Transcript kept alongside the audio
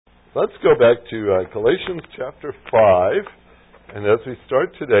Let's go back to Galatians chapter 5. And as we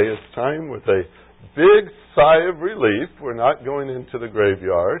start today, it's time with a big sigh of relief. We're not going into the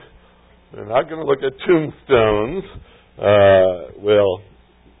graveyard. We're not going to look at tombstones. Well,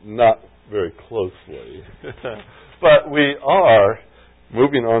 not very closely. But we are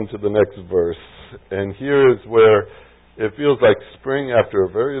moving on to the next verse. And here is where it feels like spring after a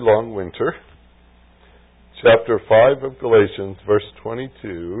very long winter. Chapter 5 of Galatians, verse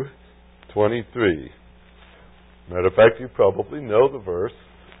 22, 23. Matter of fact, you probably know the verse,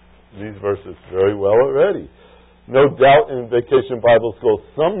 these verses very well already. No doubt in Vacation Bible School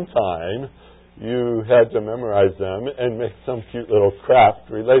sometime you had to memorize them and make some cute little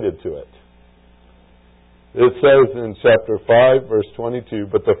craft related to it. It says in chapter 5, verse 22,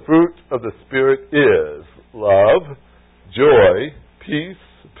 "But the fruit of the Spirit is love, joy, peace,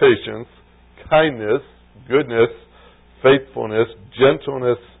 patience, kindness, goodness, faithfulness,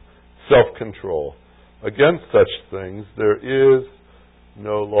 gentleness, self-control. Against such things there is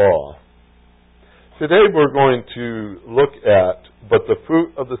no law." Today we're going to look at, but the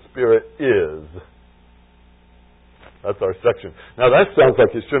fruit of the Spirit is. That's our section. Now that sounds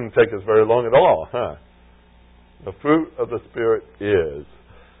like it shouldn't take us very long at all, huh? The fruit of the Spirit is.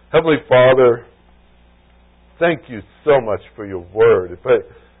 Heavenly Father, thank you so much for your word. But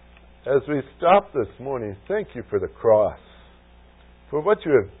as we stop this morning, thank you for the cross, for what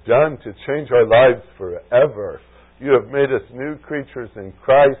you have done to change our lives forever. You have made us new creatures in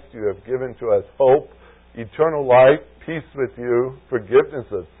Christ. You have given to us hope, eternal life, peace with you,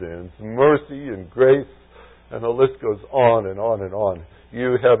 forgiveness of sins, mercy and grace, and the list goes on and on and on.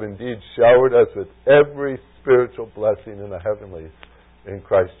 You have indeed showered us with every spiritual blessing in the heavenlies in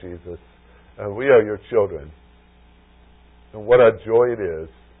Christ Jesus. And we are your children. And what a joy it is,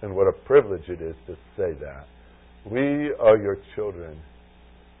 and what a privilege it is to say that. We are your children.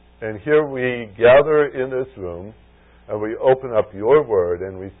 And here we gather in this room, and we open up your word,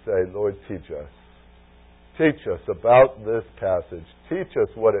 and we say, Lord, teach us. Teach us about this passage. Teach us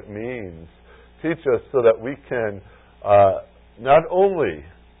what it means. Teach us so that we can not only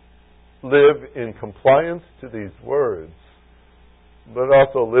live in compliance to these words, but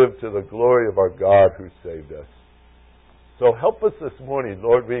also live to the glory of our God who saved us. So help us this morning,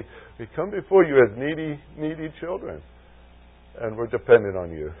 Lord. We come before you as needy children, and we're dependent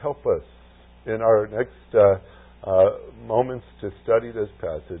on you. Help us in our next moments to study this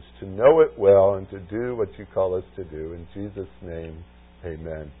passage, to know it well, and to do what you call us to do. In Jesus' name,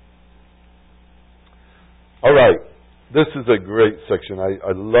 amen. All right. This is a great section.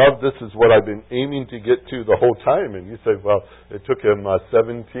 I love this. Is what I've been aiming to get to the whole time. And you say, well, it took him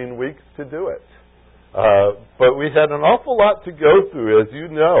 17 weeks to do it. But we had an awful lot to go through, as you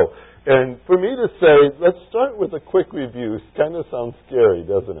know. And for me to say, let's start with a quick review, kind of sounds scary,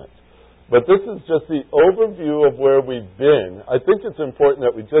 doesn't it? But this is just the overview of where we've been. I think it's important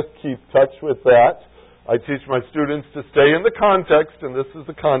that we just keep touch with that. I teach my students to stay in the context, and this is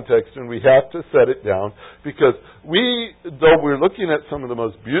the context, and we have to set it down. Because though we're looking at some of the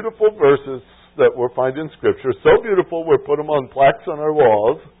most beautiful verses that we'll find in Scripture, so beautiful we'll put them on plaques on our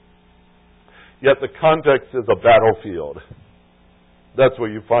walls, yet the context is a battlefield. That's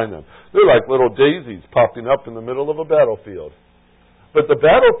where you find them. They're like little daisies popping up in the middle of a battlefield. But the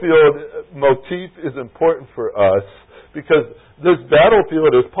battlefield motif is important for us because this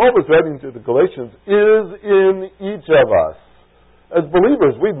battlefield, as Paul was writing to the Galatians, is in each of us. As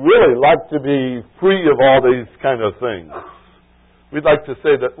believers, we'd really like to be free of all these kind of things. We'd like to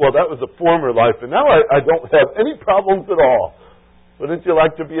say that, well, that was a former life, and now I don't have any problems at all. Wouldn't you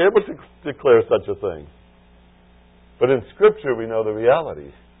like to be able to declare such a thing? But in Scripture, we know the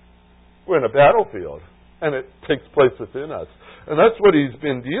reality. We're in a battlefield, and it takes place within us. And that's what he's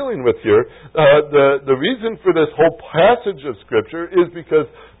been dealing with here. The reason for this whole passage of Scripture is because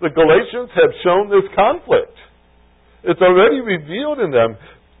the Galatians have shown this conflict. It's already revealed in them.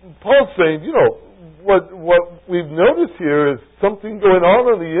 Paul's saying, what we've noticed here is something going on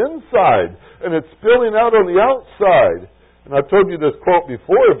the inside, and it's spilling out on the outside. And I've told you this quote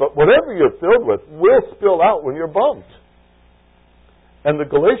before, but whatever you're filled with will spill out when you're bumped. And the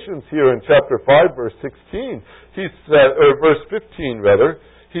Galatians here in chapter 5, verse 16, he said, or verse 15 rather,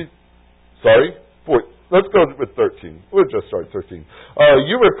 let's go with 13. We'll just start 13.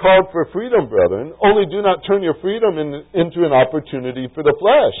 You were called for freedom, brethren, only do not turn your freedom into an opportunity for the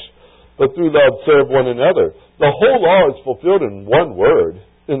flesh, but through love serve one another. The whole law is fulfilled in one word,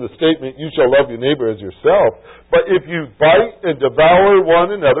 in the statement, you shall love your neighbor as yourself. But if you bite and devour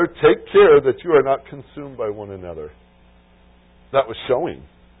one another, take care that you are not consumed by one another. That was showing.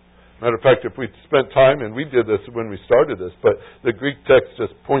 Matter of fact, if we spent time, and we did this when we started this, but the Greek text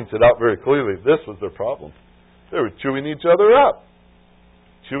just points it out very clearly, this was their problem. They were chewing each other up.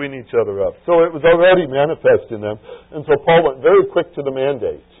 Chewing each other up. So it was already manifest in them. And so Paul went very quick to the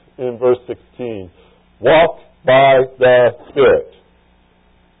mandate in verse 16. Walk by the Spirit.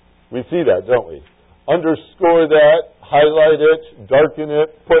 We see that, don't we? Underscore that, highlight it, darken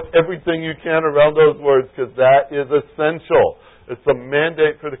it, put everything you can around those words, because that is essential. It's a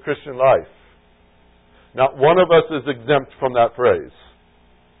mandate for the Christian life. Not one of us is exempt from that phrase.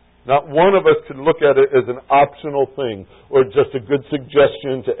 Not one of us can look at it as an optional thing or just a good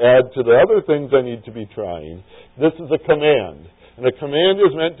suggestion to add to the other things I need to be trying. This is a command. And a command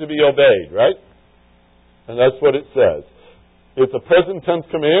is meant to be obeyed, right? And that's what it says. It's a present tense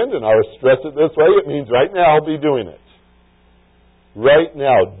command, and I'll stress it this way. It means right now I'll be doing it. Right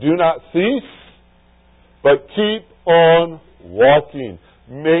now. Do not cease, but keep on walking.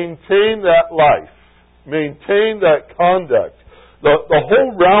 Maintain that life. Maintain that conduct. The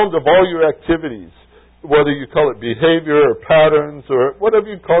whole round of all your activities, whether you call it behavior or patterns or whatever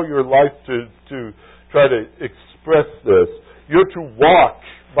you call your life to try to express this, you're to walk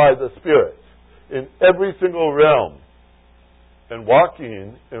by the Spirit in every single realm. And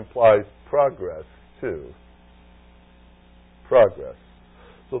walking implies progress, too. Progress.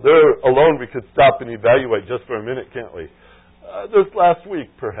 So there alone we could stop and evaluate just for a minute, can't we? This last week,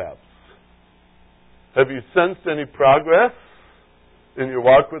 perhaps. Have you sensed any progress in your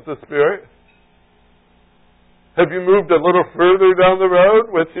walk with the Spirit? Have you moved a little further down the road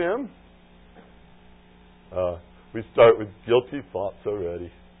with Him? We start with guilty thoughts already.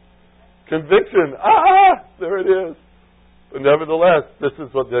 Conviction. There it is. But nevertheless, this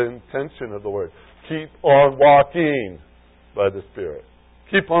is what the intention of the word. Keep on walking by the Spirit.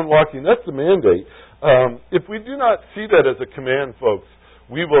 Keep on walking. That's the mandate. If we do not see that as a command, folks,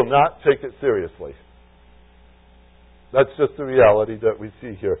 we will not take it seriously. That's just the reality that we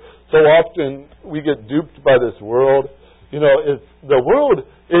see here. So often we get duped by this world. You know, it's the world,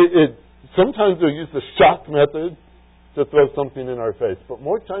 sometimes they'll use the shock method to throw something in our face. But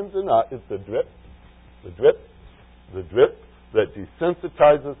more times than not, it's the drip that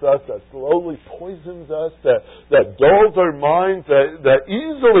desensitizes us, that slowly poisons us, that dulls our minds, that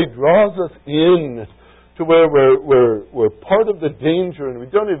easily draws us in to where we're part of the danger and we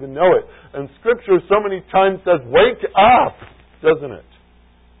don't even know it. And Scripture so many times says, wake up, doesn't it?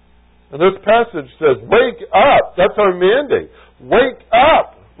 And this passage says, wake up. That's our mandate. Wake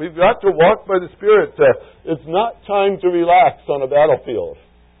up. We've got to walk by the Spirit. It's not time to relax on a battlefield.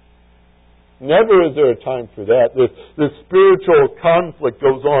 Never is there a time for that. This spiritual conflict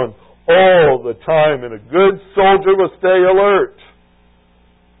goes on all the time, and a good soldier will stay alert.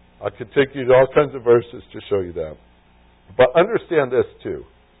 I could take you to all kinds of verses to show you that. But understand this too.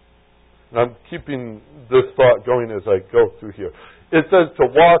 And I'm keeping this thought going as I go through here. It says to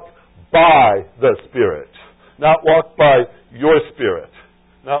walk by the Spirit. Not walk by your spirit.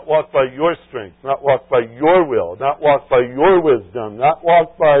 Not walk by your strength. Not walk by your will. Not walk by your wisdom. Not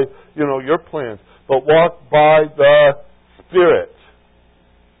walk by, your plans. But walk by the Spirit.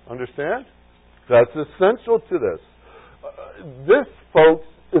 Understand? That's essential to this. This, folks,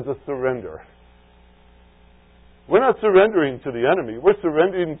 is a surrender. We're not surrendering to the enemy. We're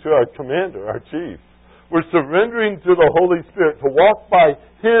surrendering to our commander, our chief. We're surrendering to the Holy Spirit to walk by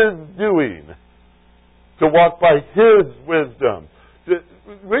His doing. To walk by His wisdom.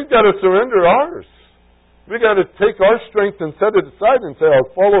 We've got to surrender ours. We've got to take our strength and set it aside and say,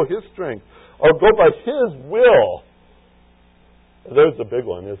 I'll follow His strength. I'll go by His will. There's the big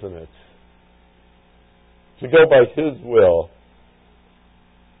one, isn't it? To go by His will.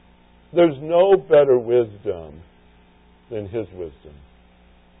 There's no better wisdom than His wisdom.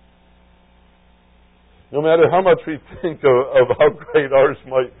 No matter how much we think of how great ours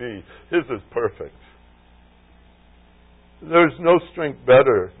might be, His is perfect. There's no strength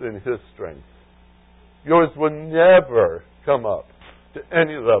better than His strength. Yours will never come up to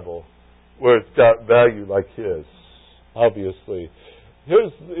any level where it's got value like His, obviously.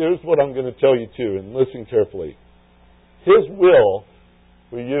 Here's what I'm going to tell you too, and listen carefully. His will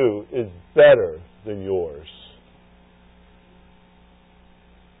for you is better than yours.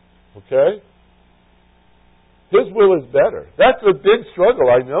 Okay? His will is better. That's a big struggle.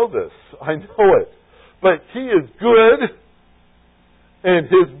 I know this. I know it. But He is good, and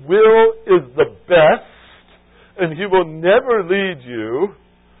His will is the best, and He will never lead you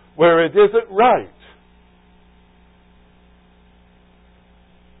where it isn't right.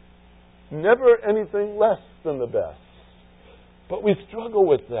 Never anything less than the best. But we struggle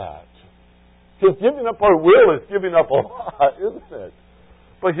with that. Because giving up our will is giving up a lot, isn't it?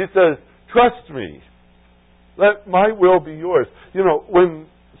 But he says, trust me. Let my will be yours. You know, when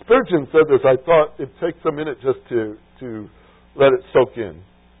Spurgeon said this, I thought it takes a minute just to let it soak in.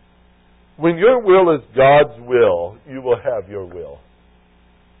 When your will is God's will, you will have your will.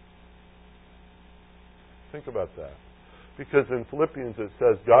 Think about that. Because in Philippians it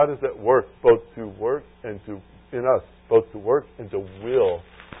says, God is at work both to work and in us, both to work and to will,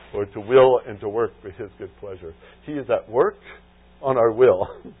 or to will and to work for His good pleasure. He is at work on our will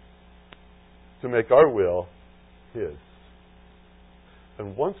to make our will His.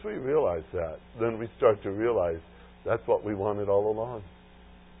 And once we realize that, then we start to realize that's what we wanted all along.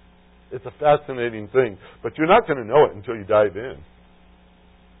 It's a fascinating thing, but you're not going to know it until you dive in.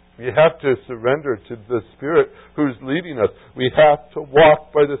 You have to surrender to the Spirit who's leading us. We have to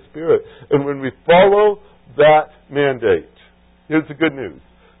walk by the Spirit. And when we follow that mandate, here's the good news.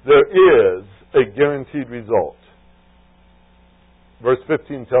 There is a guaranteed result. Verse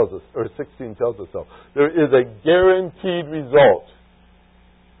 15 tells us, or 16 tells us so. There is a guaranteed result.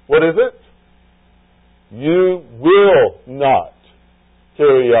 What is it? You will not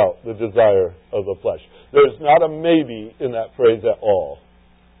carry out the desire of the flesh. There's not a maybe in that phrase at all.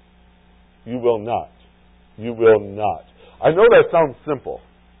 You will not. You will not. I know that sounds simple.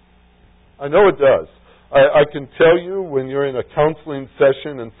 I know it does. I can tell you when you're in a counseling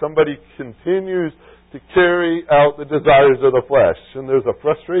session and somebody continues to carry out the desires of the flesh, and there's a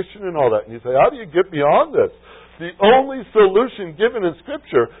frustration and all that, and you say, how do you get beyond this? The only solution given in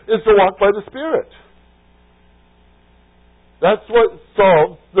Scripture is to walk by the Spirit. That's what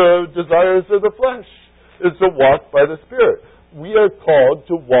solves the desires of the flesh, is to walk by the Spirit. We are called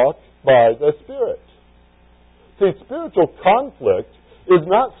to walk by the Spirit. See, spiritual conflict is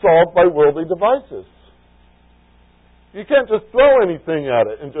not solved by worldly devices. You can't just throw anything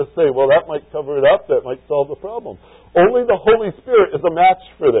at it and just say, well, that might cover it up, that might solve the problem. Only the Holy Spirit is a match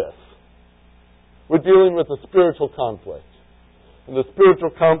for this. We're dealing with a spiritual conflict. And the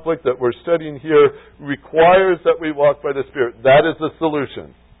spiritual conflict that we're studying here requires that we walk by the Spirit. That is the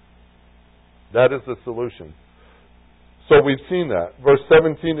solution. That is the solution. So we've seen that. Verse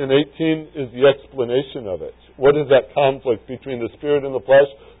 17 and 18 is the explanation of it. What is that conflict between the Spirit and the flesh?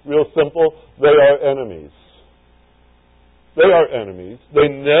 Real simple. They are enemies. They are enemies. They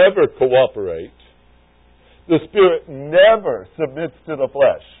never cooperate. The Spirit never submits to the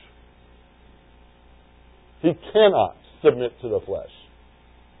flesh. He cannot submit to the flesh.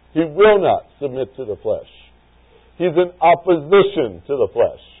 He will not submit to the flesh. He's in opposition to the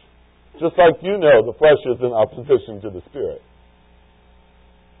flesh. Just like you know, the flesh is in opposition to the Spirit.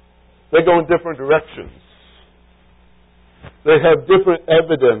 They go in different directions. They have different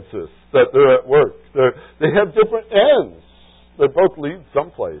evidences that they're at work. They have different ends. They both lead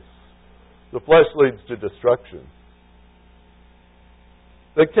someplace. The flesh leads to destruction.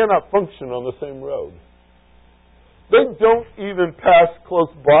 They cannot function on the same road. They don't even pass close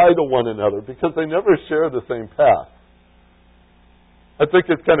by to one another because they never share the same path. I think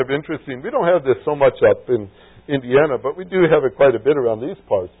it's kind of interesting. We don't have this so much up in Indiana, but we do have it quite a bit around these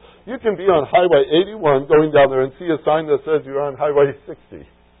parts. You can be on Highway 81 going down there and see a sign that says you're on Highway 60.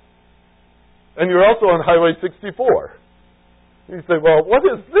 And you're also on Highway 64. You say, well, what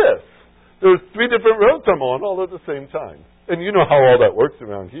is this? There's 3 different roads I'm on all at the same time. And you know how all that works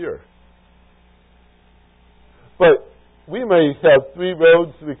around here. But we may have 3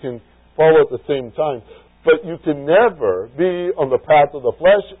 roads we can follow at the same time. But you can never be on the path of the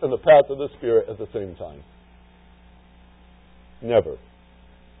flesh and the path of the Spirit at the same time. Never.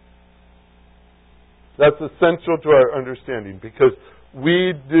 That's essential to our understanding because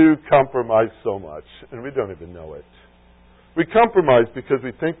we do compromise so much and we don't even know it. We compromise because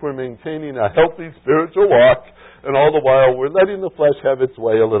we think we're maintaining a healthy spiritual walk and all the while we're letting the flesh have its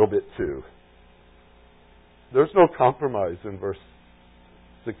way a little bit too. There's no compromise in verse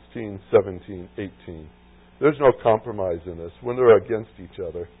 16, 17, 18. There's no compromise in this when they're against each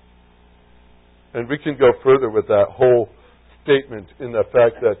other. And we can go further with that whole statement in the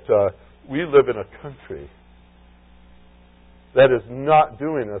fact that we live in a country that is not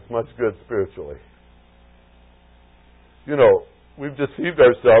doing us much good spiritually. You know, we've deceived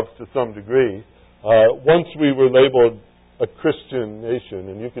ourselves to some degree. Once we were labeled a Christian nation,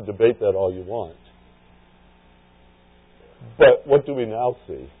 and you could debate that all you want. But what do we now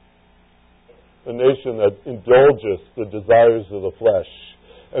see? A nation that indulges the desires of the flesh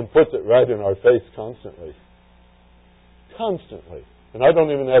and puts it right in our face constantly. Constantly. And I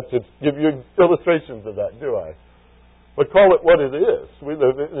don't even have to give you illustrations of that, do I? But call it what it is. We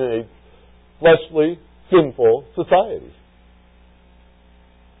live in a fleshly, sinful society.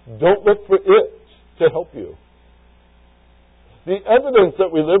 Don't look for it to help you. The evidence that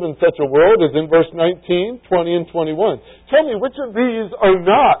we live in such a world is in verse 19, 20, and 21. Tell me, which of these are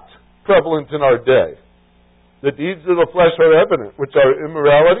not prevalent in our day? The deeds of the flesh are evident, which are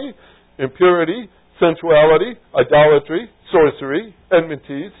immorality, impurity, sensuality, idolatry, sorcery,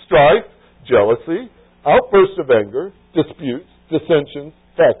 enmities, strife, jealousy, outbursts of anger, disputes, dissensions,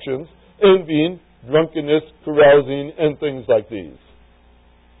 factions, envying, drunkenness, carousing, and things like these.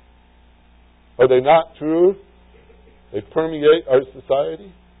 Are they not true? They permeate our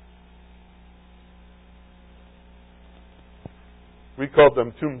society. We called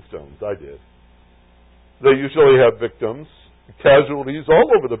them tombstones. I did. They usually have victims, casualties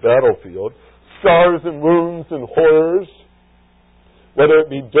all over the battlefield, scars and wounds and horrors, whether it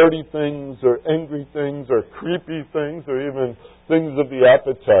be dirty things or angry things or creepy things or even things of the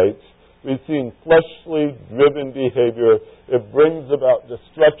appetite. We've seen fleshly driven behavior. It brings about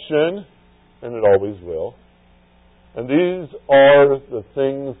destruction, and it always will. And these are the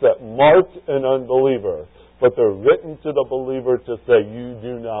things that mark an unbeliever. But they're written to the believer to say, you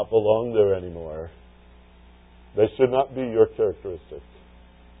do not belong there anymore. They should not be your characteristics.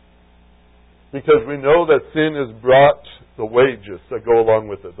 Because we know that sin has brought the wages that go along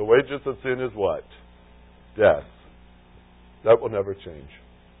with it. The wages of sin is what? Death. That will never change.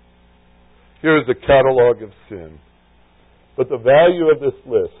 Here is a catalog of sin. But the value of this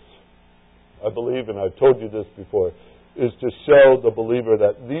list, I believe, and I've told you this before, is to show the believer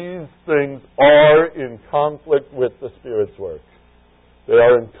that these things are in conflict with the Spirit's work. They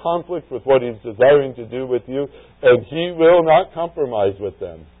are in conflict with what He's desiring to do with you, and He will not compromise with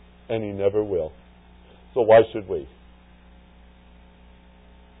them, and He never will. So why should we?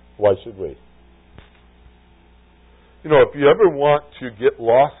 Why should we? You know, if you ever want to get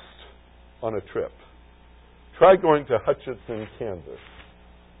lost on a trip, try going to Hutchinson, Kansas.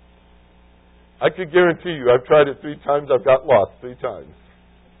 I could guarantee you, I've tried it 3 times, I've got lost 3 times.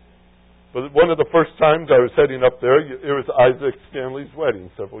 But one of the first times I was heading up there, it was Isaac Stanley's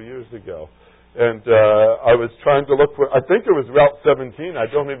wedding several years ago. And I was trying to look for, I think it was Route 17, I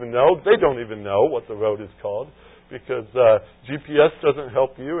don't even know. They don't even know what the road is called, because GPS doesn't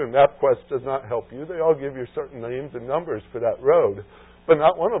help you and MapQuest does not help you. They all give you certain names and numbers for that road, but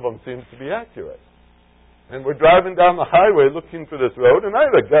not one of them seems to be accurate. And we're driving down the highway looking for this road, and I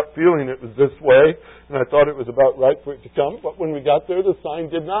had a gut feeling it was this way, and I thought it was about right for it to come. But when we got there, the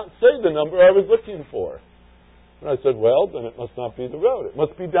sign did not say the number I was looking for. And I said, well, then it must not be the road. It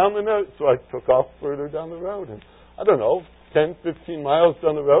must be down the road. So I took off further down the road. And I don't know, 10, 15 miles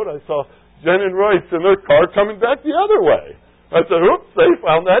down the road, I saw Jen and Royce in their car coming back the other way. I said, oops, they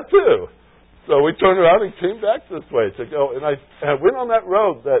found that too. So we turned around and came back this way to go. And I went on that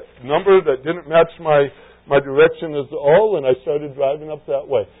road, that number that didn't match my direction at all, and I started driving up that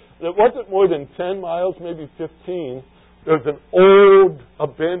way. It wasn't more than 10 miles, maybe 15. There was an old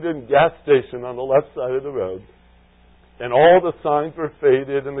abandoned gas station on the left side of the road. And all the signs were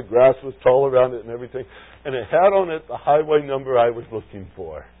faded and the grass was tall around it and everything. And it had on it the highway number I was looking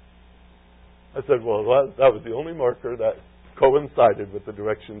for. I said, well, that was the only marker that coincided with the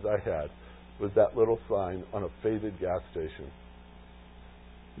directions I had, was that little sign on a faded gas station.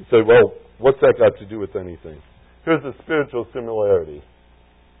 You say, well, what's that got to do with anything? Here's a spiritual similarity.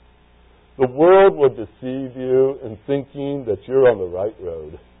 The world will deceive you in thinking that you're on the right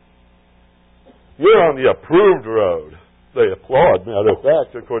road. You're on the approved road. They applaud, matter of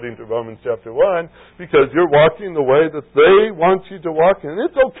fact, according to Romans chapter 1, because you're walking the way that they want you to walk, and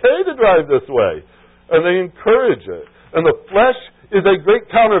it's okay to drive this way. And they encourage it. And the flesh is a great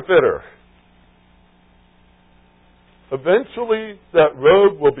counterfeiter. Eventually, that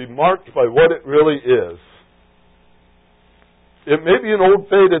road will be marked by what it really is. It may be an old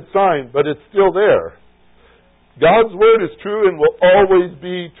faded sign, but it's still there. God's Word is true and will always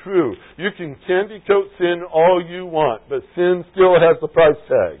be true. You can candy coat sin all you want, but sin still has the price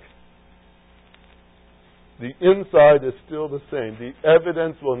tag. The inside is still the same. The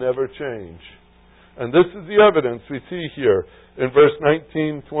evidence will never change. And this is the evidence we see here in verse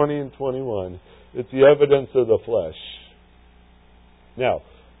 19, 20, and 21. It's the evidence of the flesh. Now,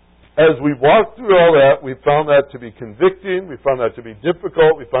 as we walked through all that, we found that to be convicting, we found that to be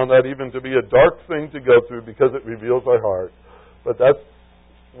difficult, we found that even to be a dark thing to go through because it reveals our heart. But that's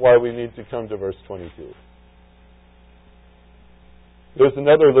why we need to come to verse 22. There's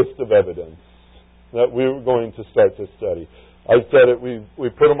another list of evidence that we're going to start to study. I said it, we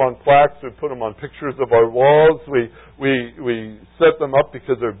put them on plaques, we put them on pictures of our walls, we set them up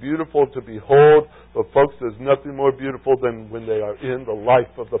because they're beautiful to behold, but folks, there's nothing more beautiful than when they are in the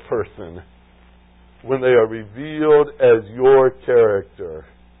life of the person, when they are revealed as your character.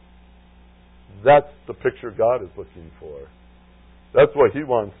 That's the picture God is looking for. That's what He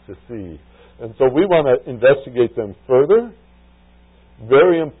wants to see. And so we want to investigate them further.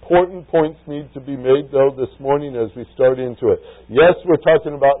 Very important points need to be made, though, this morning as we start into it. Yes, we're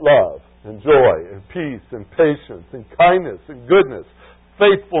talking about love and joy and peace and patience and kindness and goodness,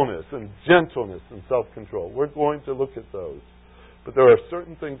 faithfulness and gentleness and self-control. We're going to look at those. But there are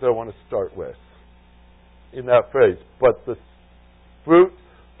certain things I want to start with in that phrase. But the fruit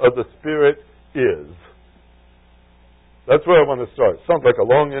of the Spirit is. That's where I want to start. Sounds like a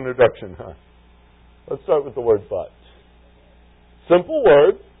long introduction, huh? Let's start with the word but. Simple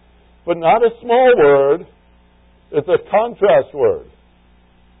word, but not a small word. It's a contrast word.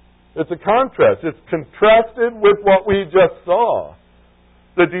 It's a contrast. It's contrasted with what we just saw.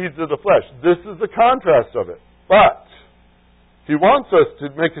 The deeds of the flesh. This is the contrast of it. But He wants us to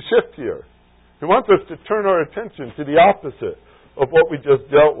make a shift here. He wants us to turn our attention to the opposite of what we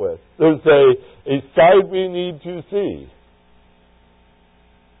just dealt with. There's a side we need to see.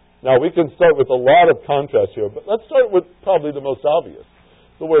 Now, we can start with a lot of contrast here, but let's start with probably the most obvious.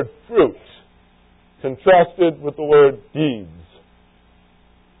 The word fruit, contrasted with the word deeds,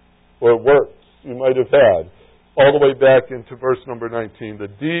 or works you might have had, all the way back into verse number 19. The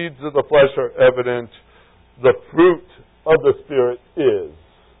deeds of the flesh are evident. The fruit of the Spirit is.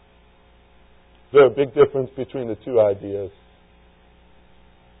 Is there a big difference between the two ideas?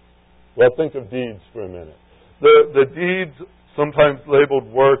 Well, think of deeds for a minute. The deeds, sometimes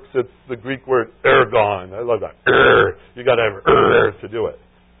labeled works, it's the Greek word ergon. I love that. You got to have to do it.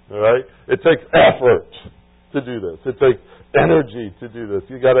 All right? It takes effort to do this. It takes energy to do this.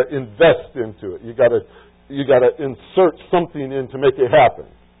 You got to invest into it. You got to insert something in to make it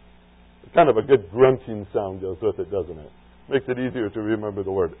happen. Kind of a good grunting sound goes with it, doesn't it? Makes it easier to remember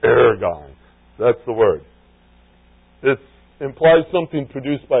the word ergon. That's the word. It implies something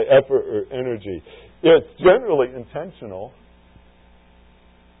produced by effort or energy. It's generally intentional.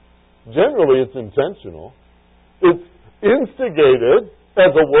 Generally, it's intentional. It's instigated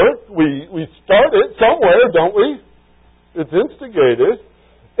as a work. We start it somewhere, don't we? It's instigated,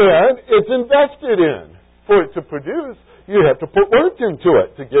 and it's invested in. For it to produce, you have to put work into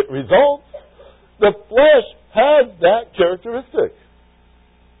it to get results. The flesh has that characteristic.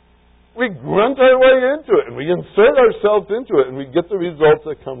 We grunt our way into it, and we insert ourselves into it, and we get the results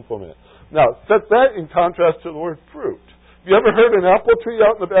that come from it. Now, set that in contrast to the word fruit. Have you ever heard an apple tree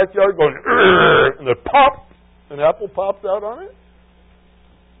out in the backyard going, and then pop, an apple pops out on it?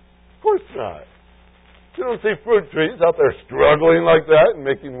 Of course not. You don't see fruit trees out there struggling like that and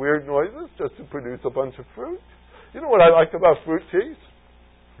making weird noises just to produce a bunch of fruit. You know what I like about fruit trees?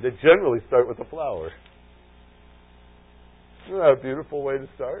 They generally start with a flower. Isn't that a beautiful way to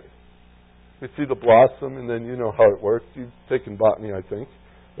start? You see the blossom, and then you know how it works. You've taken botany, I think.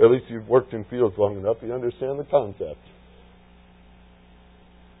 Or at least you've worked in fields long enough. You understand the concept.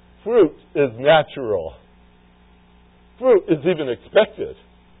 Fruit is natural. Fruit is even expected.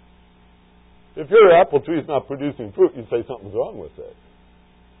 If your apple tree is not producing fruit, you say something's wrong with it.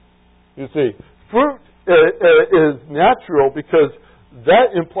 You see, fruit is natural because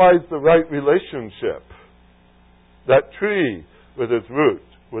that implies the right relationship. That tree with its root,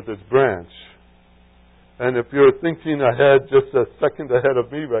 with its branch. And if you're thinking ahead, just a second ahead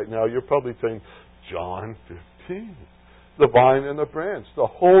of me right now, you're probably saying, John 15. The vine and the branch. The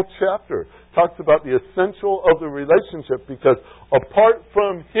whole chapter talks about the essential of the relationship because apart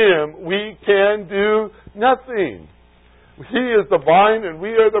from Him, we can do nothing. He is the vine and we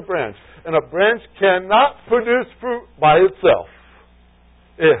are the branch. And a branch cannot produce fruit by itself.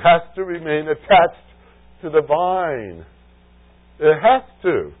 It has to remain attached to the vine. It has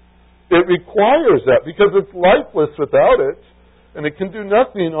to. It requires that because it's lifeless without it, and it can do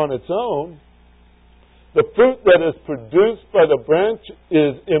nothing on its own. The fruit that is produced by the branch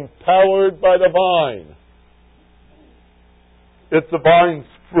is empowered by the vine. It's the vine's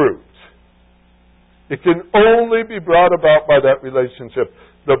fruit. It can only be brought about by that relationship.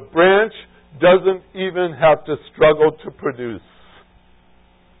 The branch doesn't even have to struggle to produce.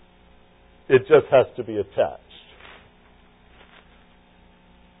 It just has to be attached.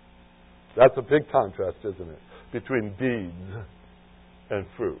 That's a big contrast, isn't it? Between deeds and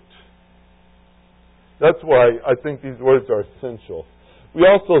fruit. That's why I think these words are essential. We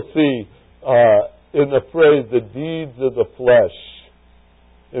also see in the phrase, the deeds of the flesh,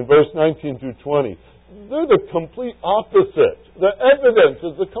 in verse 19 through 20, they're the complete opposite. The evidence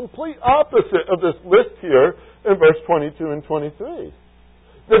is the complete opposite of this list here in verse 22 and 23.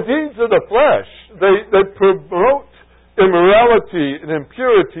 The deeds of the flesh, they promote immorality and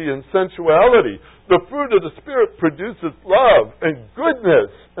impurity and sensuality. The fruit of the Spirit produces love and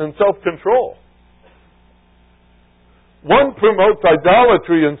goodness and self-control. One promotes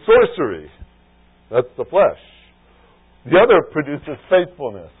idolatry and sorcery. That's the flesh. The other produces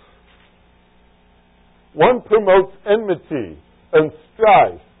faithfulness. One promotes enmity and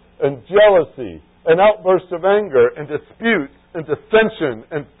strife and jealousy and outbursts of anger and disputes and dissension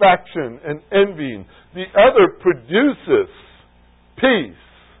and faction and envying. The other produces peace.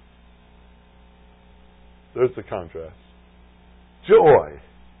 There's the contrast. Joy,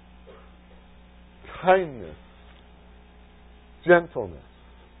 kindness, gentleness.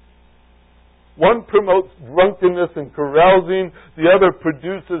 One promotes drunkenness and carousing. The other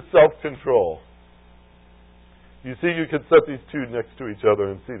produces self-control. You see, you could set these two next to each other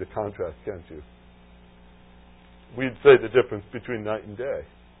and see the contrast, can't you? We'd say the difference between night and day.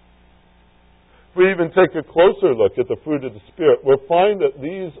 If we even take a closer look at the fruit of the Spirit, we'll find that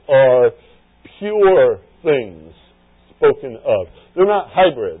these are pure things spoken of. They're not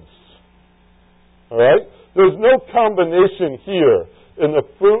hybrids. All right? There's no combination here in the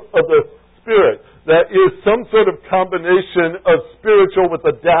fruit of the Spirit that is some sort of combination of spiritual with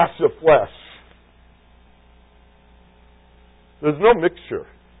a dash of flesh. There's no mixture.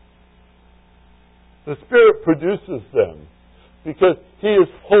 The Spirit produces them because He is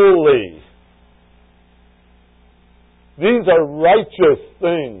holy. These are righteous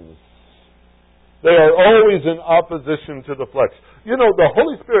things. They are always in opposition to the flesh. You know, the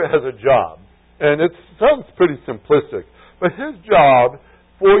Holy Spirit has a job, and it sounds pretty simplistic, but His job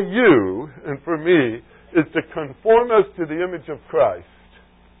for you and for me is to conform us to the image of Christ.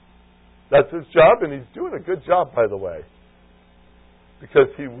 That's His job, and He's doing a good job, by the way, because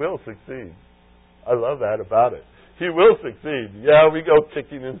He will succeed. I love that about it. He will succeed. Yeah, we go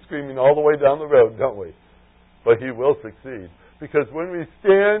kicking and screaming all the way down the road, don't we? But He will succeed. Because when we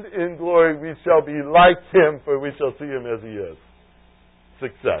stand in glory, we shall be like Him, for we shall see Him as He is.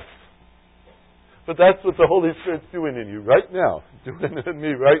 Success. But that's what the Holy Spirit's doing in you right now. Doing it in me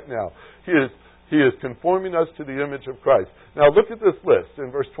right now. He is conforming us to the image of Christ. Now look at this list in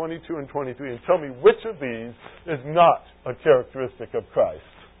verse 22 and 23 and tell me which of these is not a characteristic of Christ.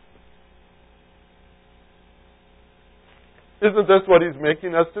 Isn't this what He's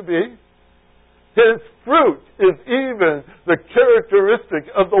making us to be? His fruit is even the characteristic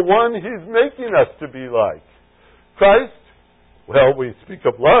of the one He's making us to be like. Christ, well, we speak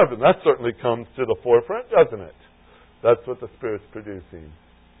of love, and that certainly comes to the forefront, doesn't it? That's what the Spirit's producing.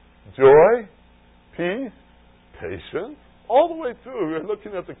 Joy, peace, patience, all the way through. We're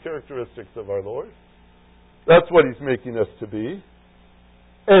looking at the characteristics of our Lord. That's what He's making us to be.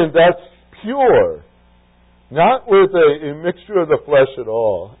 And that's pure. Not with a mixture of the flesh at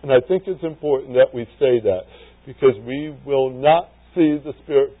all. And I think it's important that we say that because we will not see the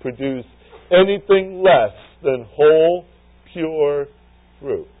Spirit produce anything less than whole, pure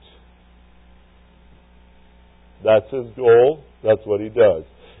fruit. That's His goal. That's what He does.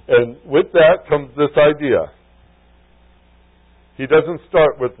 And with that comes this idea. He doesn't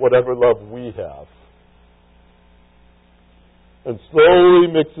start with whatever love we have. And slowly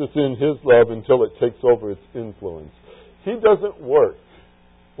mixes in His love until it takes over its influence. He doesn't work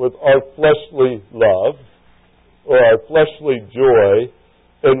with our fleshly love or our fleshly joy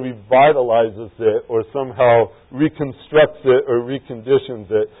and revitalizes it or somehow reconstructs it or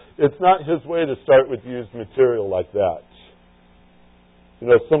reconditions it. It's not His way to start with used material like that. You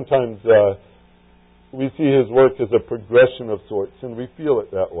know, sometimes we see His work as a progression of sorts, and we feel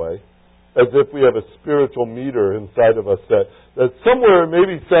it that way. As if we have a spiritual meter inside of us that's somewhere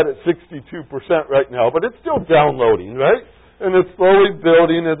maybe set at 62% right now, but it's still downloading, right? And it's slowly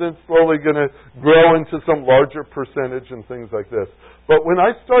building, and it's slowly going to grow into some larger percentage and things like this. But when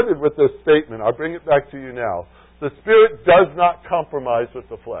I started with this statement, I'll bring it back to you now. The Spirit does not compromise with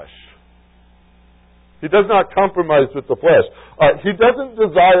the flesh. He does not compromise with the flesh. He doesn't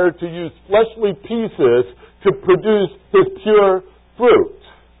desire to use fleshly pieces to produce His pure fruit.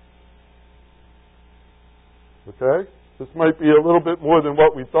 Okay? This might be a little bit more than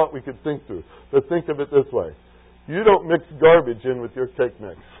what we thought we could think through. But think of it this way. You don't mix garbage in with your cake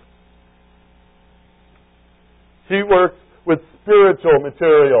mix. He works with spiritual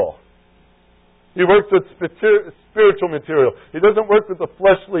material. He works with spiritual material. He doesn't work with the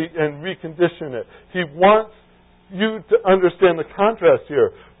fleshly and recondition it. He wants you to understand the contrast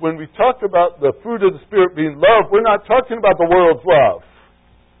here. When we talk about the fruit of the Spirit being love, we're not talking about the world's love,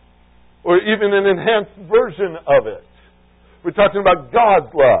 or even an enhanced version of it. We're talking about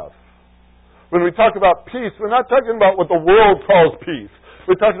God's love. When we talk about peace, we're not talking about what the world calls peace.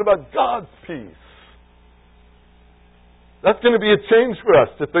 We're talking about God's peace. That's going to be a change for us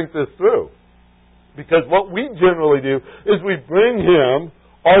to think this through. Because what we generally do is we bring Him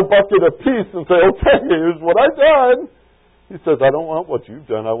our bucket of peace and say, okay, here's what I've done. He says, I don't want what you've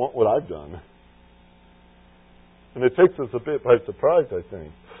done, I want what I've done. And it takes us a bit by surprise, I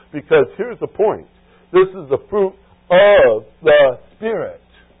think. Because here's the point. This is the fruit of the Spirit.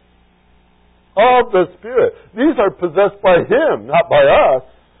 Of the Spirit. These are possessed by Him, not by us.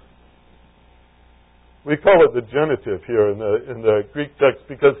 We call it the genitive here in the Greek text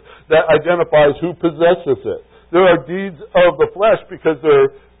because that identifies who possesses it. There are deeds of the flesh because they're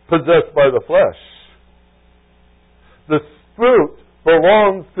possessed by the flesh. The fruit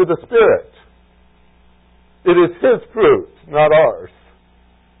belongs to the Spirit. It is His fruit, not ours.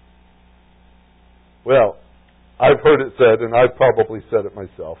 Well, I've heard it said, and I've probably said it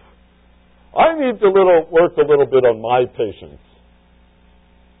myself, I need to work a little bit on my patience.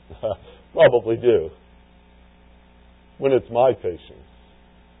 Probably do. When it's my patience.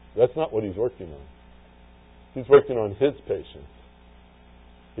 That's not what He's working on. He's working on His patience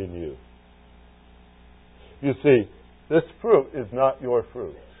in you. You see, this fruit is not your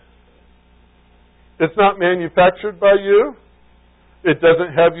fruit. It's not manufactured by you. It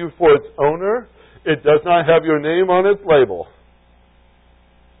doesn't have you for its owner. It does not have your name on its label.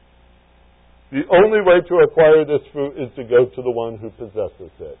 The only way to acquire this fruit is to go to the one who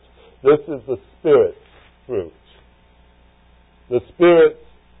possesses it. This is the Spirit's fruit. The Spirit's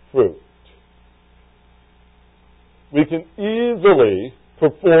fruit. We can easily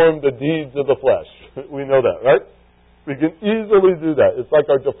perform the deeds of the flesh. We know that, right? We can easily do that. It's like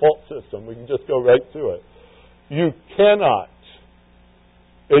our default system. We can just go right to it. You cannot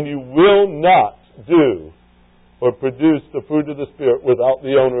and you will not do or produce the fruit of the Spirit without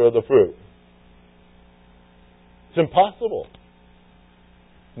the owner of the fruit. It's impossible.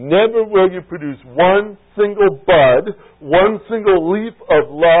 Never will you produce one single bud, one single leaf of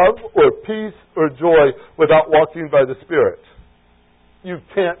love or peace or joy without walking by the Spirit. You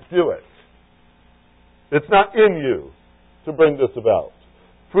can't do it. It's not in you to bring this about.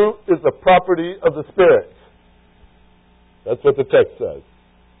 Fruit is the property of the Spirit. That's what the text says.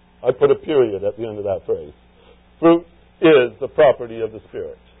 I put a period at the end of that phrase. Fruit is the property of the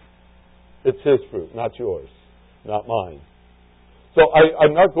Spirit. It's His fruit, not yours, not mine. So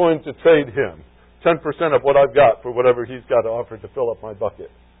I'm not going to trade Him 10% of what I've got for whatever He's got to offer to fill up my bucket.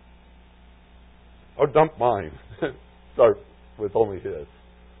 Or dump mine. Start with only His.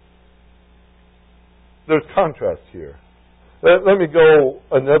 There's contrast here. Let me go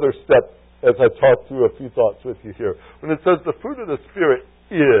another step as I talk through a few thoughts with you here. When it says the fruit of the Spirit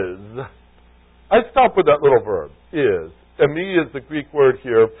is, I stop with that little verb, is. Emi is the Greek word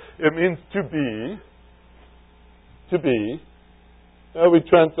here. It means to be. To be. We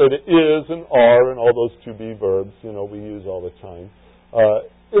translate it is and are and all those to be verbs, we use all the time.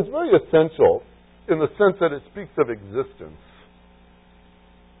 It's very essential in the sense that it speaks of existence.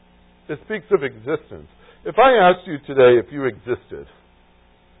 It speaks of existence. If I asked you today if you existed,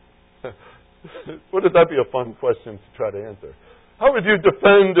 wouldn't that be a fun question to try to answer? How would you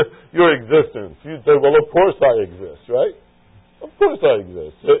defend your existence? You'd say, well, of course I exist, right? Of course I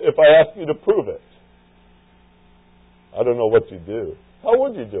exist. If I asked you to prove it, I don't know what you'd do. How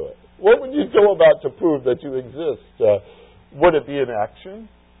would you do it? What would you go about to prove that you exist? Would it be an action?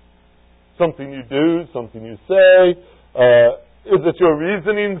 Something you do? Something you say? Is it your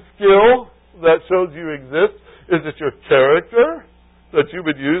reasoning skill that shows you exist? Is it your character that you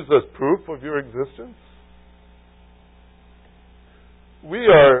would use as proof of your existence? We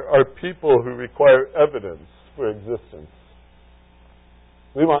are people who require evidence for existence.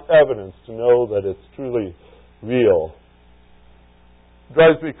 We want evidence to know that it's truly real. It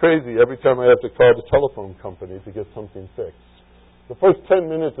drives me crazy every time I have to call the telephone company to get something fixed. The first 10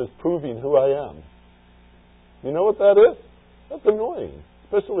 minutes is proving who I am. You know what that is? That's annoying.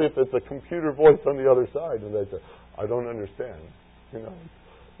 Especially if it's a computer voice on the other side and they say, I don't understand.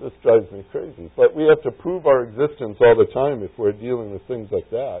 This drives me crazy. But we have to prove our existence all the time if we're dealing with things like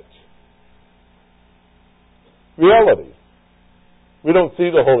that. Reality. We don't see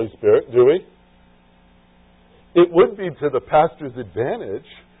the Holy Spirit, do we? It would be to the pastor's advantage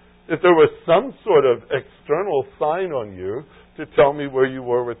if there was some sort of external sign on you to tell me where you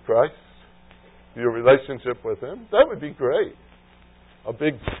were with Christ, your relationship with Him. That would be great. A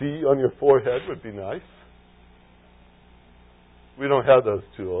big C on your forehead would be nice. We don't have those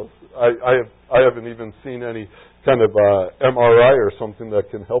tools. I haven't even seen any kind of MRI or something that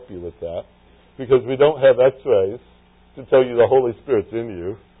can help you with that, because we don't have X-rays to tell you the Holy Spirit's in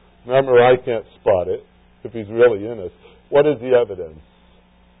you. An MRI can't spot it if He's really in us. What is the evidence?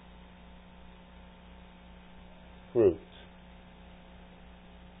 Fruit.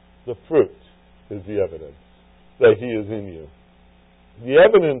 The fruit is the evidence that He is in you. The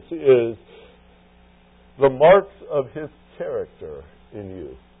evidence is the marks of His character in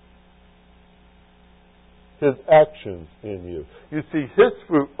you. His actions in you. You see, His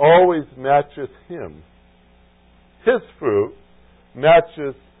fruit always matches Him. His fruit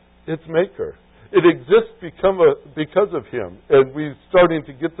matches its maker. It exists because of Him. And we're starting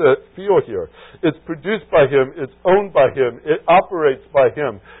to get the feel here. It's produced by Him. It's owned by Him. It operates by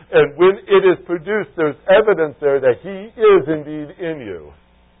Him. And when it is produced, there's evidence there that He is indeed in you.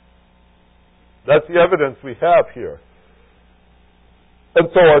 That's the evidence we have here. And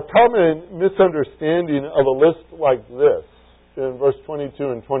so our common misunderstanding of a list like this, in verse 22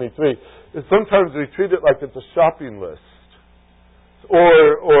 and 23, is sometimes we treat it like it's a shopping list.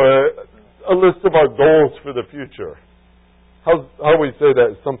 Or a list of our goals for the future. How we say that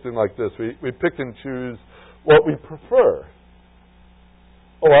is something like this. We pick and choose what we prefer.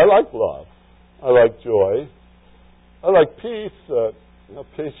 Oh, I like love. I like joy. I like peace.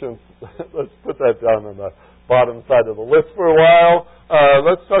 Patience. Let's put that down on the bottom side of the list for a while.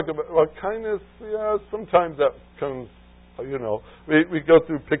 Let's talk about kindness. Yeah, sometimes that comes, we go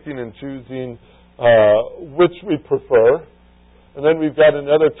through picking and choosing which we prefer. And then we've got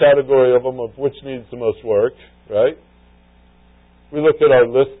another category of them of which needs the most work, right? We look at our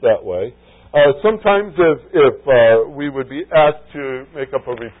list that way. Sometimes if we would be asked to make up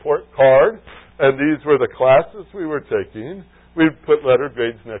a report card, and these were the classes we were taking, we'd put letter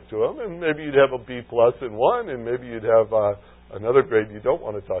grades next to them, and maybe you'd have a B+ in one, and maybe you'd have another grade you don't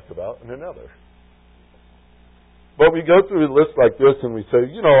want to talk about in another. But we go through a list like this, and we say,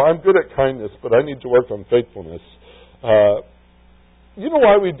 I'm good at kindness, but I need to work on faithfulness. You know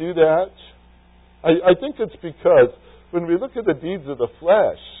why we do that? I think it's because when we look at the deeds of the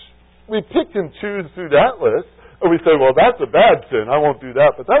flesh, we pick and choose through that list, and we say, well, that's a bad sin. I won't do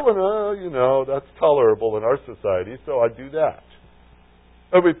that. But that one, that's tolerable in our society, so I do that.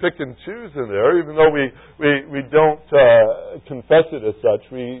 And we pick and choose in there, even though we don't confess it as such.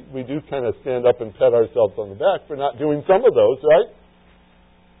 We do kind of stand up and pat ourselves on the back for not doing some of those, right?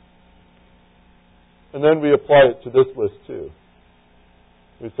 And then we apply it to this list, too.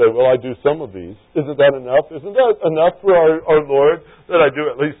 We say, well, I do some of these. Isn't that enough? Isn't that enough for our Lord that I do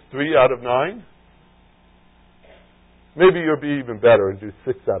at least 3 out of 9? Maybe you'll be even better and do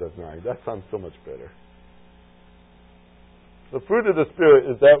 6 out of 9. That sounds so much better. The fruit of the Spirit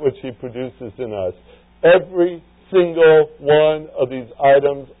is that which He produces in us. Every single one of these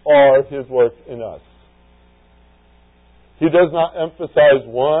items are His work in us. He does not emphasize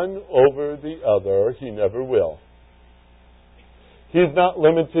one over the other. He never will. He's not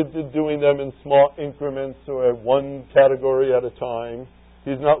limited to doing them in small increments or one category at a time.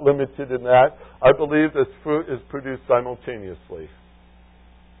 He's not limited in that. I believe this fruit is produced simultaneously.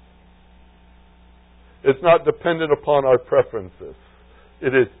 It's not dependent upon our preferences.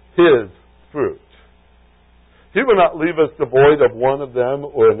 It is His fruit. He will not leave us devoid of one of them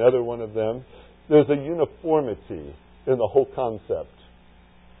or another one of them. There's a uniformity in the whole concept.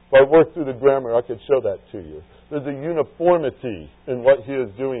 If I work through the grammar, I could show that to you. There's a uniformity in what He is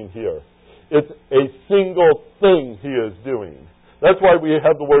doing here. It's a single thing He is doing. That's why we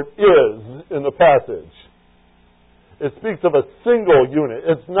have the word is in the passage. It speaks of a single unit.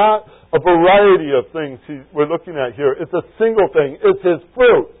 It's not a variety of things we're looking at here. It's a single thing. It's His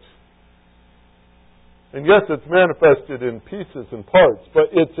fruit. And yes, it's manifested in pieces and parts, but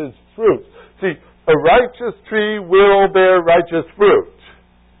it's His fruit. See, a righteous tree will bear righteous fruit.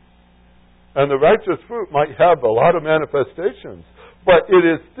 And the righteous fruit might have a lot of manifestations, but it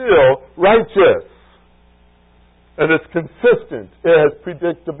is still righteous. And it's consistent. It has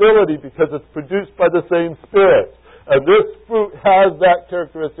predictability because it's produced by the same Spirit. And this fruit has that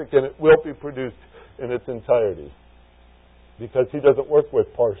characteristic, and it will be produced in its entirety. Because He doesn't work with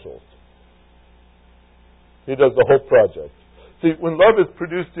partials. He does the whole project. See, when love is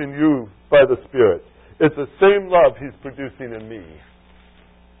produced in you by the Spirit, it's the same love He's producing in me.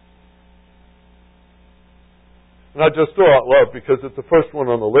 And I just throw out love because it's the first one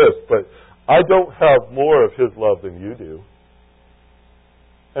on the list, but I don't have more of His love than you do.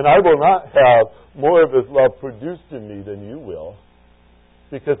 And I will not have more of His love produced in me than you will,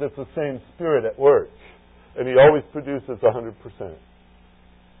 because it's the same Spirit at work. And He always produces 100%.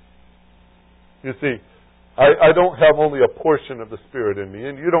 You see, I don't have only a portion of the Spirit in me,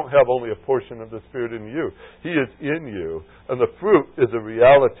 and you don't have only a portion of the Spirit in you. He is in you, and the fruit is a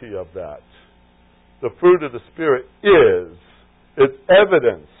reality of that. The fruit of the Spirit it's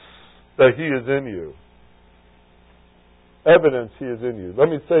evidence that He is in you. Evidence He is in you. Let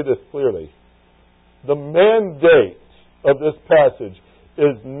me say this clearly. The mandate of this passage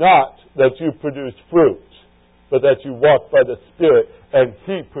is not that you produce fruit, but that you walk by the Spirit and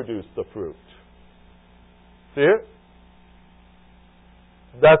He produced the fruit. See it?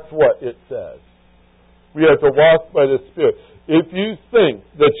 That's what it says. We are to walk by the Spirit. If you think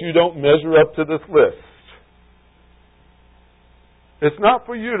that you don't measure up to this list, it's not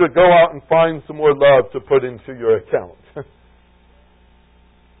for you to go out and find some more love to put into your account.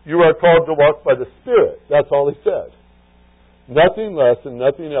 You are called to walk by the Spirit. That's all he said. Nothing less and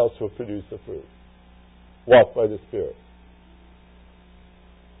nothing else will produce the fruit. Walk by the Spirit.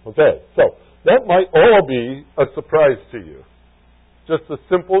 Okay, so that might all be a surprise to you. Just a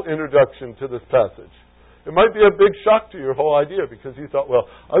simple introduction to this passage. It might be a big shock to your whole idea because you thought, well,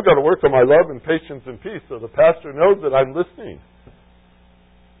 I've got to work on my love and patience and peace so the pastor knows that I'm listening.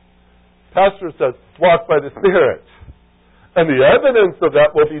 Pastor says, walk by the Spirit. And the evidence of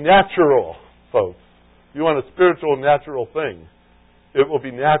that will be natural, folks. You want a spiritual, natural thing. It will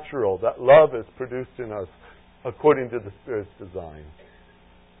be natural. That love is produced in us according to the Spirit's design.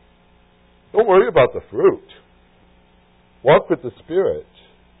 Don't worry about the fruit. Walk with the Spirit.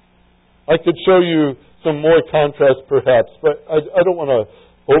 I could show you some more contrast perhaps, but I don't want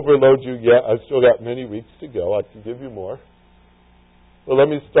to overload you yet. I've still got many weeks to go. I can give you more. But let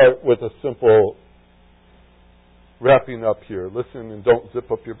me start with a simple wrapping up here. Listen and don't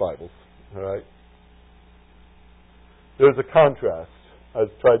zip up your Bibles. All right? There's a contrast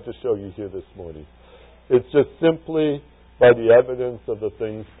I've tried to show you here this morning. It's just simply by the evidence of the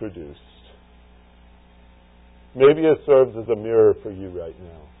things produced. Maybe it serves as a mirror for you right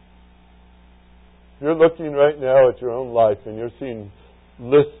now. You're looking right now at your own life and you're seeing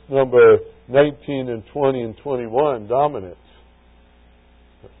list number 19 and 20 and 21 dominant.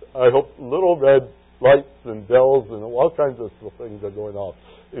 I hope little red lights and bells and all kinds of things are going off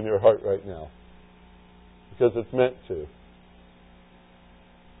in your heart right now. Because it's meant to.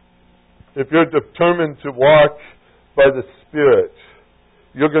 If you're determined to walk by the Spirit,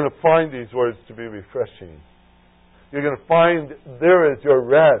 you're going to find these words to be refreshing. You're going to find there is your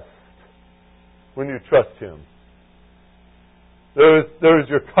rest when you trust Him. There is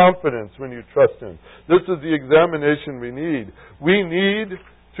your confidence when you trust Him. This is the examination we need. We need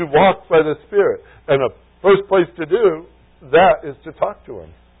to walk by the Spirit. And the first place to do that is to talk to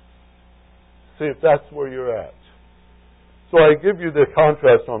Him. See if that's where you're at. So I give you the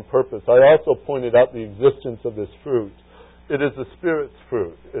contrast on purpose. I also pointed out the existence of this fruit. It is the Spirit's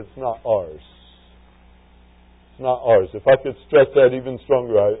fruit. It's not ours. It's not ours. If I could stress that even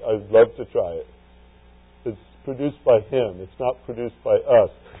stronger, I'd love to try it. It's produced by Him. It's not produced by us.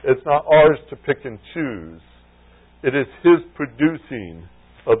 It's not ours to pick and choose. It is His producing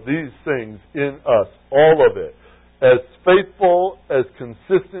of these things in us, all of it. As faithful, as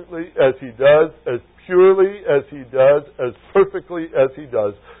consistently as He does, as purely as He does, as perfectly as He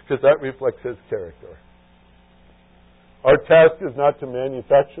does, because that reflects His character. Our task is not to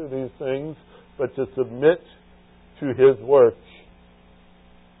manufacture these things, but to submit to His work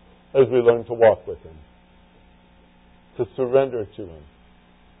as we learn to walk with Him, to surrender to Him,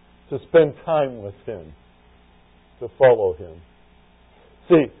 to spend time with Him, to follow Him.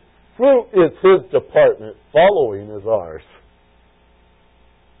 See, fruit is His department. Following is ours.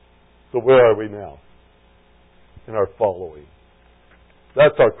 So where are we now in our following?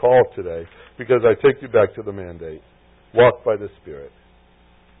 That's our call today, because I take you back to the mandate. Walk by the Spirit.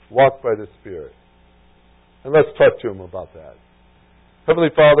 Walk by the Spirit. And let's talk to Him about that. Heavenly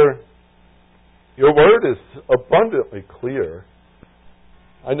Father, Your Word is abundantly clear.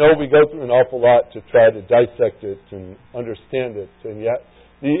 I know we go through an awful lot to try to dissect it and understand it, and yet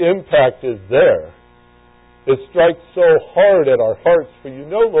the impact is there. It strikes so hard at our hearts, for You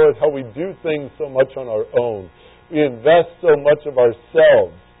know, Lord, how we do things so much on our own. We invest so much of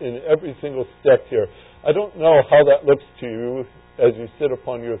ourselves in every single step here. I don't know how that looks to you as you sit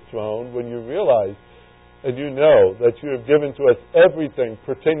upon Your throne when you realize and you know that You have given to us everything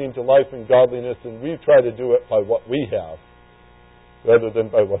pertaining to life and godliness, and we try to do it by what we have rather than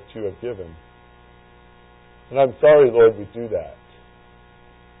by what You have given. And I'm sorry, Lord, we do that.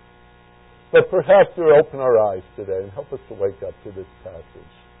 But perhaps You'll open our eyes today and help us to wake up to this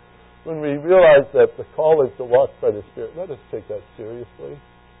passage. When we realize that the call is to walk by the Spirit, let us take that seriously.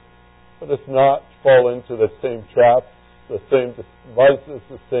 Let us not fall into the same traps, the same vices,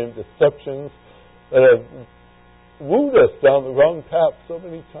 the same deceptions that have wooed us down the wrong path so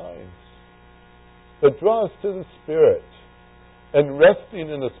many times. But draw us to the Spirit, and resting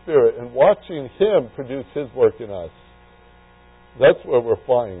in the Spirit and watching Him produce His work in us. That's where we'll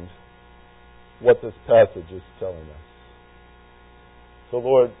find what this passage is telling us. So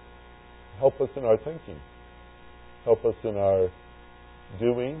Lord, help us in our thinking. Help us in our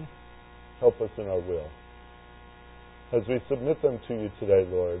doing. Help us in our will. As we submit them to You today,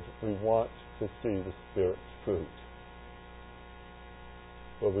 Lord, we want to see the Spirit's fruit.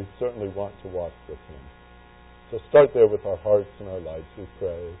 but we certainly want to walk with Him. So start there with our hearts and our lives, we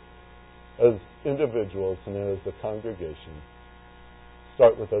pray. As individuals and as a congregation,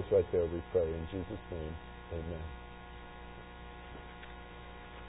 start with us right there, we pray. In Jesus' name, amen.